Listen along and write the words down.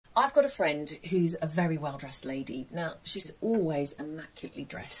I've got a friend who's a very well-dressed lady. Now, she's always immaculately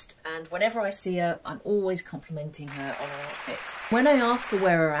dressed, and whenever I see her, I'm always complimenting her on her outfits. When I ask her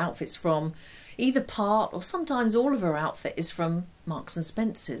where her outfit's from, either part or sometimes all of her outfit is from Marks and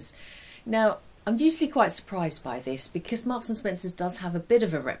Spencer's. Now, I'm usually quite surprised by this because Marks and Spencer's does have a bit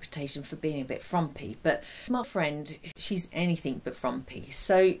of a reputation for being a bit frumpy, but my friend, she's anything but frumpy.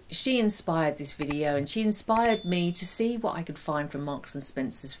 So she inspired this video and she inspired me to see what I could find from Marks and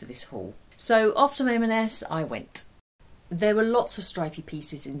Spencer's for this haul. So off to M&S I went. There were lots of stripy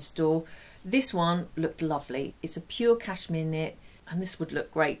pieces in store. This one looked lovely. It's a pure cashmere knit and this would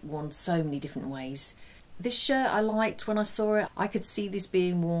look great worn so many different ways. This shirt I liked when I saw it. I could see this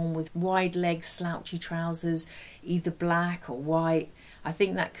being worn with wide leg slouchy trousers, either black or white. I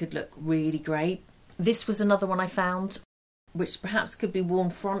think that could look really great. This was another one I found, which perhaps could be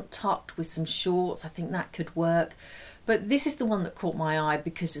worn front tucked with some shorts. I think that could work. But this is the one that caught my eye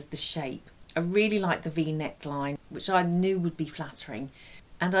because of the shape. I really liked the V neckline, which I knew would be flattering.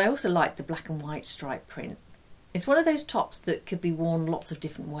 And I also liked the black and white stripe print. It's one of those tops that could be worn lots of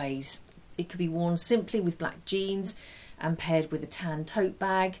different ways. It could be worn simply with black jeans and paired with a tan tote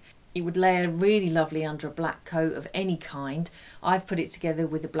bag. It would layer really lovely under a black coat of any kind. I've put it together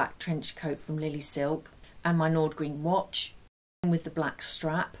with a black trench coat from Lily Silk and my NORDGREEN watch with the black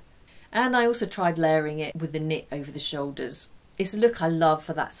strap. And I also tried layering it with the knit over the shoulders. It's a look I love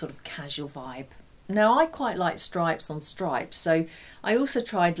for that sort of casual vibe. Now I quite like stripes on stripes, so I also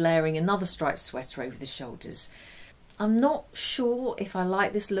tried layering another striped sweater over the shoulders. I'm not sure if I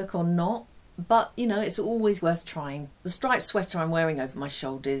like this look or not, but you know, it's always worth trying. The striped sweater I'm wearing over my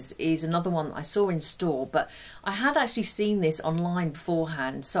shoulders is another one that I saw in store, but I had actually seen this online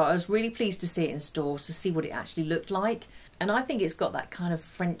beforehand, so I was really pleased to see it in store to see what it actually looked like. And I think it's got that kind of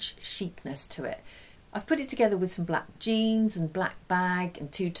French chicness to it. I've put it together with some black jeans and black bag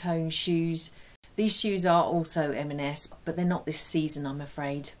and two-tone shoes. These shoes are also M&S, but they're not this season, I'm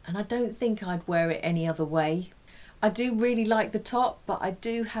afraid. And I don't think I'd wear it any other way. I do really like the top, but I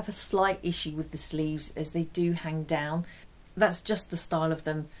do have a slight issue with the sleeves as they do hang down. That's just the style of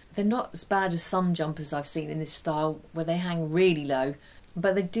them. They're not as bad as some jumpers I've seen in this style where they hang really low,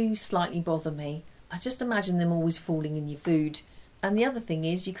 but they do slightly bother me. I just imagine them always falling in your food. And the other thing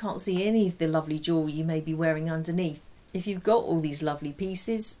is you can't see any of the lovely jewellery you may be wearing underneath. If you've got all these lovely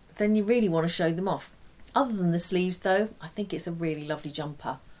pieces, then you really want to show them off. Other than the sleeves though, I think it's a really lovely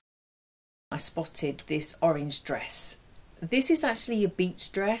jumper. I spotted this orange dress. This is actually a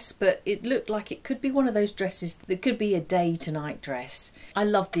beach dress, but it looked like it could be one of those dresses that could be a day to night dress. I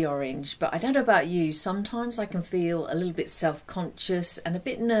love the orange, but I don't know about you, sometimes I can feel a little bit self-conscious and a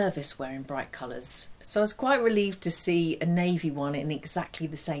bit nervous wearing bright colours. So I was quite relieved to see a navy one in exactly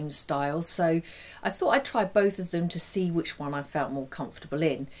the same style, so I thought I'd try both of them to see which one I felt more comfortable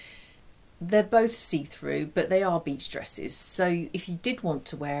in. They're both see-through, but they are beach dresses, so if you did want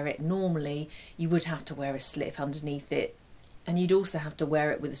to wear it, normally you would have to wear a slip underneath it, and you'd also have to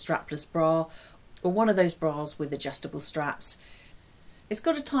wear it with a strapless bra or one of those bras with adjustable straps. It's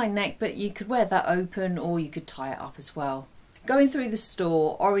got a tie neck, but you could wear that open or you could tie it up as well. Going through the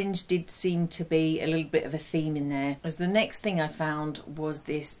store, orange did seem to be a little bit of a theme in there, as the next thing I found was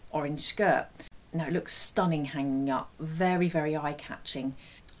this orange skirt. Now it looks stunning hanging up, very, very eye-catching.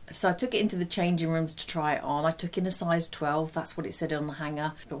 So I took it into the changing rooms to try it on. I took in a size 12, that's what it said on the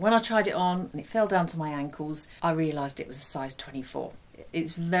hanger. But when I tried it on and it fell down to my ankles, I realised it was a size 24.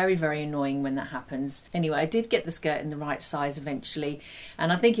 It's very, very annoying when that happens. Anyway, I did get the skirt in the right size eventually,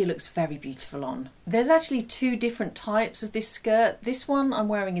 and I think it looks very beautiful on. There's actually two different types of this skirt. This one I'm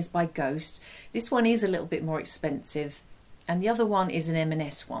wearing is by Ghost. This one is a little bit more expensive, and the other one is an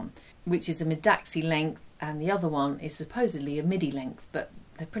M&S one, which is a mid-daxi length, and the other one is supposedly a midi length, but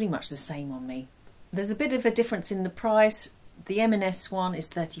they're pretty much the same on me. There's a bit of a difference in the price. The M&S one is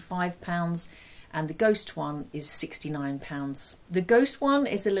 £35 and the Ghost one is £69. The Ghost one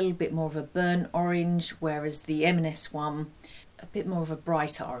is a little bit more of a burnt orange, whereas the M&S one a bit more of a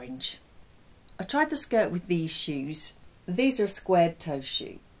brighter orange. I tried the skirt with these shoes. These are a squared toe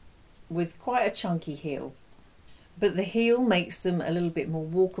shoe with quite a chunky heel, but the heel makes them a little bit more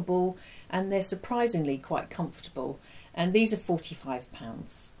walkable and they're surprisingly quite comfortable, and these are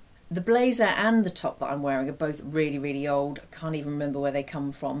 £45. The blazer and the top that I'm wearing are both really, really old. I can't even remember where they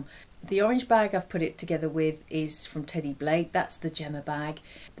come from. The orange bag I've put it together with is from Teddy Blake, that's the Gemma bag.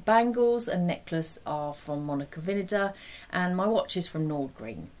 The bangles and necklace are from Monica Vinader, and my watch is from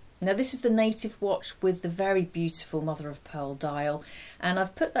NORDGREEN. Now this is the native watch with the very beautiful mother of pearl dial, and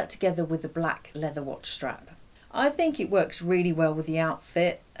I've put that together with the black leather watch strap. I think it works really well with the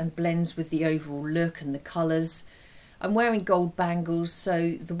outfit and blends with the overall look and the colours. I'm wearing gold bangles,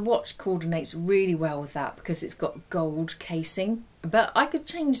 so the watch coordinates really well with that because it's got gold casing. But I could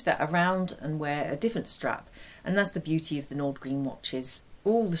change that around and wear a different strap, and that's the beauty of the NORDGREEN watches.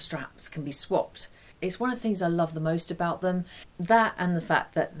 All the straps can be swapped. It's one of the things I love the most about them, that and the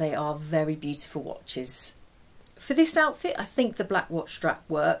fact that they are very beautiful watches. For this outfit, I think the black watch strap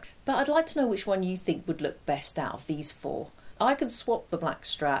worked, but I'd like to know which one you think would look best out of these four. I could swap the black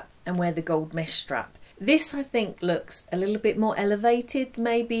strap and wear the gold mesh strap. This, I think, looks a little bit more elevated,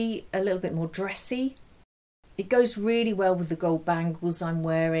 maybe a little bit more dressy. It goes really well with the gold bangles I'm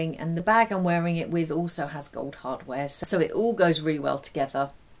wearing, and the bag I'm wearing it with also has gold hardware, so it all goes really well together.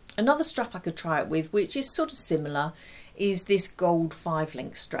 Another strap I could try it with, which is sort of similar, is this gold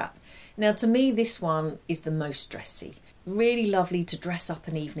 5-link strap. Now, to me, this one is the most dressy. Really lovely to dress up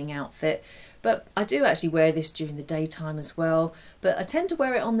an evening outfit, but I do actually wear this during the daytime as well. But I tend to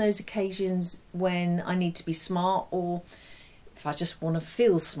wear it on those occasions when I need to be smart, or if I just want to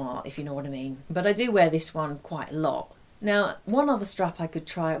feel smart, if you know what I mean. But I do wear this one quite a lot. Now, one other strap I could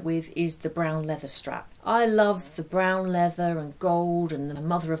try it with is the brown leather strap. I love the brown leather and gold and the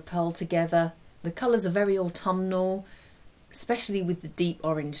mother of pearl together. The colours are very autumnal, especially with the deep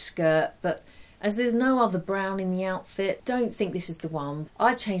orange skirt, but as there's no other brown in the outfit, don't think this is the one.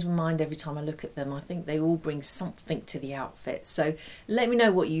 I change my mind every time I look at them. I think they all bring something to the outfit. So let me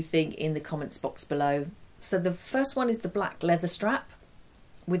know what you think in the comments box below. So the first one is the black leather strap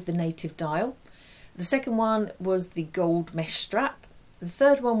with the native dial. The second one was the gold mesh strap. The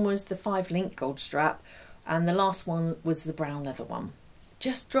third one was the 5-link gold strap. And the last one was the brown leather one.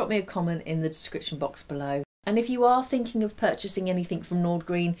 Just drop me a comment in the description box below. And if you are thinking of purchasing anything from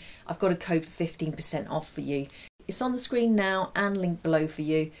NORDGREEN, I've got a code for 15% off for you. It's on the screen now and linked below for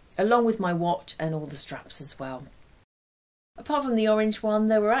you, along with my watch and all the straps as well. Apart from the orange one,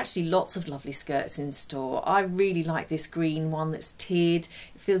 there were actually lots of lovely skirts in store. I really like this green one that's tiered.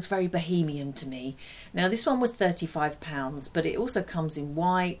 It feels very bohemian to me. Now, this one was £35, but it also comes in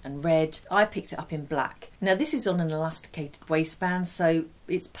white and red. I picked it up in black. Now, this is on an elasticated waistband, so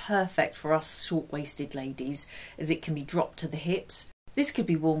it's perfect for us short-waisted ladies, as it can be dropped to the hips. This could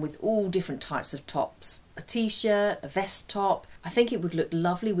be worn with all different types of tops. A t-shirt, a vest top. I think it would look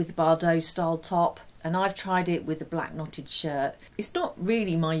lovely with a Bardot style top. And I've tried it with a black knotted shirt. It's not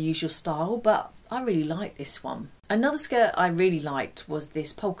really my usual style, but I really like this one. Another skirt I really liked was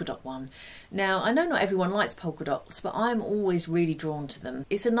this polka dot one. Now, I know not everyone likes polka dots, but I'm always really drawn to them.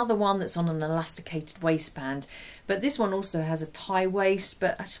 It's another one that's on an elasticated waistband, but this one also has a tie waist,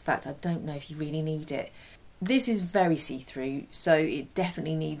 but in fact, I don't know if you really need it. This is very see-through, so it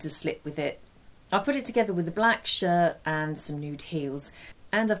definitely needs a slip with it. I've put it together with a black shirt and some nude heels.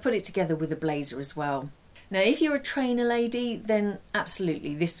 And I've put it together with a blazer as well. Now, if you're a trainer lady, then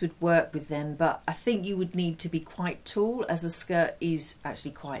absolutely this would work with them, but I think you would need to be quite tall, as the skirt is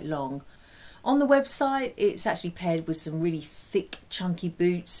actually quite long. On the website, it's actually paired with some really thick, chunky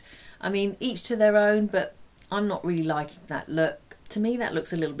boots. I mean, each to their own, but I'm not really liking that look. To me, that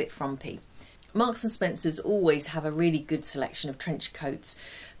looks a little bit frumpy. Marks and Spencer's always have a really good selection of trench coats,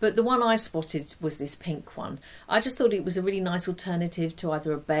 but the one I spotted was this pink one. I just thought it was a really nice alternative to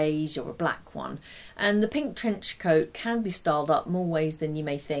either a beige or a black one, and the pink trench coat can be styled up more ways than you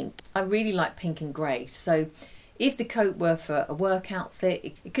may think. I really like pink and grey, so if the coat were for a work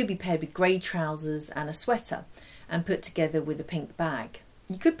outfit, it could be paired with grey trousers and a sweater and put together with a pink bag.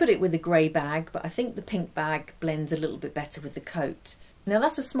 You could put it with a grey bag, but I think the pink bag blends a little bit better with the coat. Now,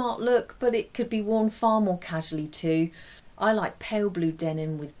 that's a smart look, but it could be worn far more casually too. I like pale blue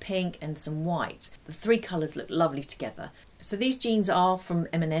denim with pink and some white. The three colours look lovely together. So these jeans are from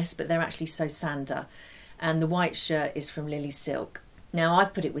M&S, but they're actually So Sander, and the white shirt is from Lily Silk. Now,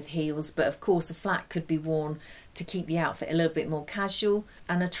 I've put it with heels, but of course a flat could be worn to keep the outfit a little bit more casual,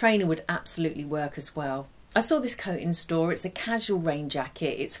 and a trainer would absolutely work as well. I saw this coat in store. It's a casual rain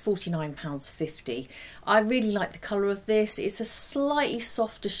jacket. It's £49.50. I really like the colour of this. It's a slightly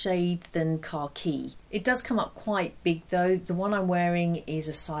softer shade than khaki. It does come up quite big though. The one I'm wearing is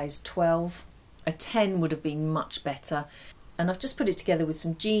a size 12. A 10 would have been much better. And I've just put it together with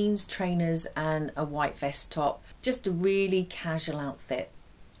some jeans, trainers and a white vest top. Just a really casual outfit.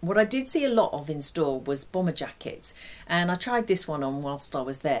 What I did see a lot of in store was bomber jackets, and I tried this one on whilst I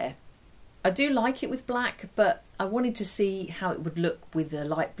was there. I do like it with black, but I wanted to see how it would look with the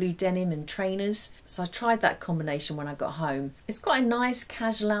light blue denim and trainers, so I tried that combination when I got home. It's quite a nice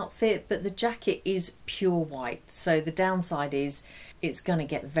casual outfit, but the jacket is pure white, so the downside is it's going to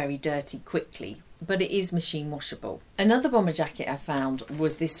get very dirty quickly, but it is machine washable. Another bomber jacket I found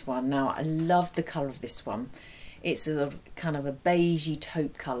was this one. Now, I love the colour of this one. It's a kind of a beigey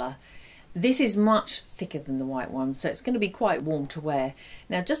taupe colour, This is much thicker than the white one, so it's going to be quite warm to wear.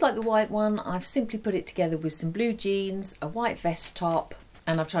 Now, just like the white one, I've simply put it together with some blue jeans, a white vest top,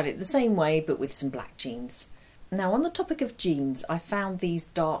 and I've tried it the same way but with some black jeans. Now, on the topic of jeans, I found these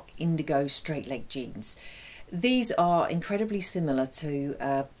dark indigo straight leg jeans. These are incredibly similar to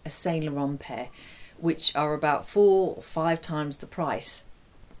a Saint Laurent pair, which are about 4 or 5 times the price.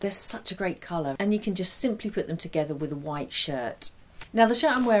 They're such a great colour, and you can just simply put them together with a white shirt. Now, the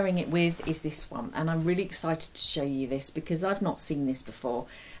shirt I'm wearing it with is this one, and I'm really excited to show you this because I've not seen this before,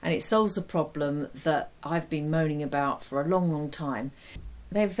 and it solves a problem that I've been moaning about for a long time.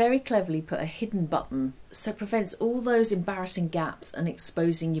 They've very cleverly put a hidden button so it prevents all those embarrassing gaps and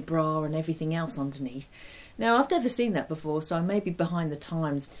exposing your bra and everything else underneath. Now, I've never seen that before, so I may be behind the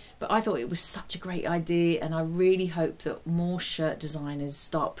times, but I thought it was such a great idea, and I really hope that more shirt designers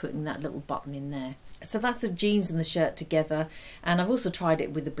start putting that little button in there. So that's the jeans and the shirt together, and I've also tried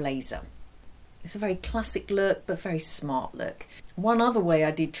it with a blazer. It's a very classic look, but very smart look. One other way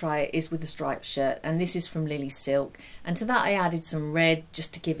I did try it is with a striped shirt, and this is from Lily Silk, and to that I added some red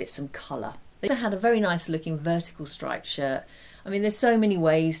just to give it some colour. They also had a very nice looking vertical striped shirt. I mean, there's so many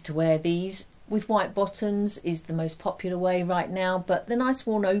ways to wear these. With white bottoms is the most popular way right now, but they're nice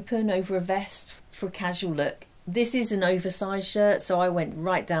worn open over a vest for a casual look. This is an oversized shirt, so I went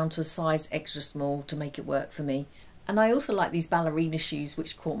right down to a size extra small to make it work for me. And I also like these ballerina shoes,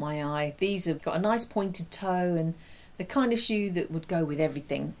 which caught my eye. These have got a nice pointed toe and the kind of shoe that would go with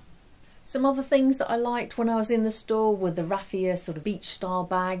everything. Some other things that I liked when I was in the store were the raffia sort of beach style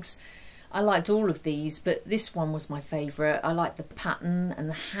bags. I liked all of these, but this one was my favourite. I like the pattern, and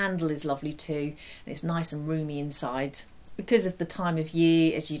the handle is lovely too, and it's nice and roomy inside. Because of the time of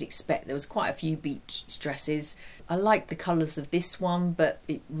year, as you'd expect, there was quite a few beach dresses. I liked the colours of this one, but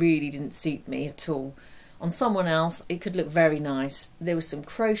it really didn't suit me at all. On someone else, it could look very nice. There were some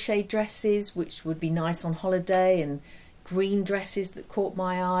crochet dresses, which would be nice on holiday, and green dresses that caught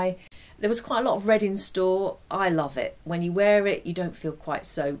my eye. There was quite a lot of red in store. I love it. When you wear it, you don't feel quite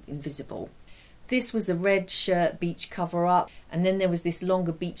so invisible. This was a red shirt beach cover up, and then there was this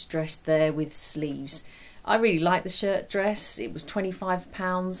longer beach dress there with sleeves. I really like the shirt dress. It was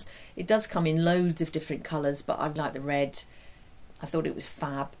 £25. It does come in loads of different colours, but I like the red. I thought it was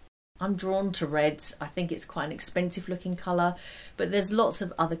fab. I'm drawn to reds. I think it's quite an expensive looking colour, but there's lots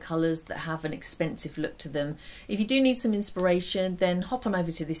of other colours that have an expensive look to them. If you do need some inspiration, then hop on over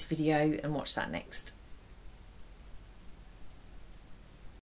to this video and watch that next.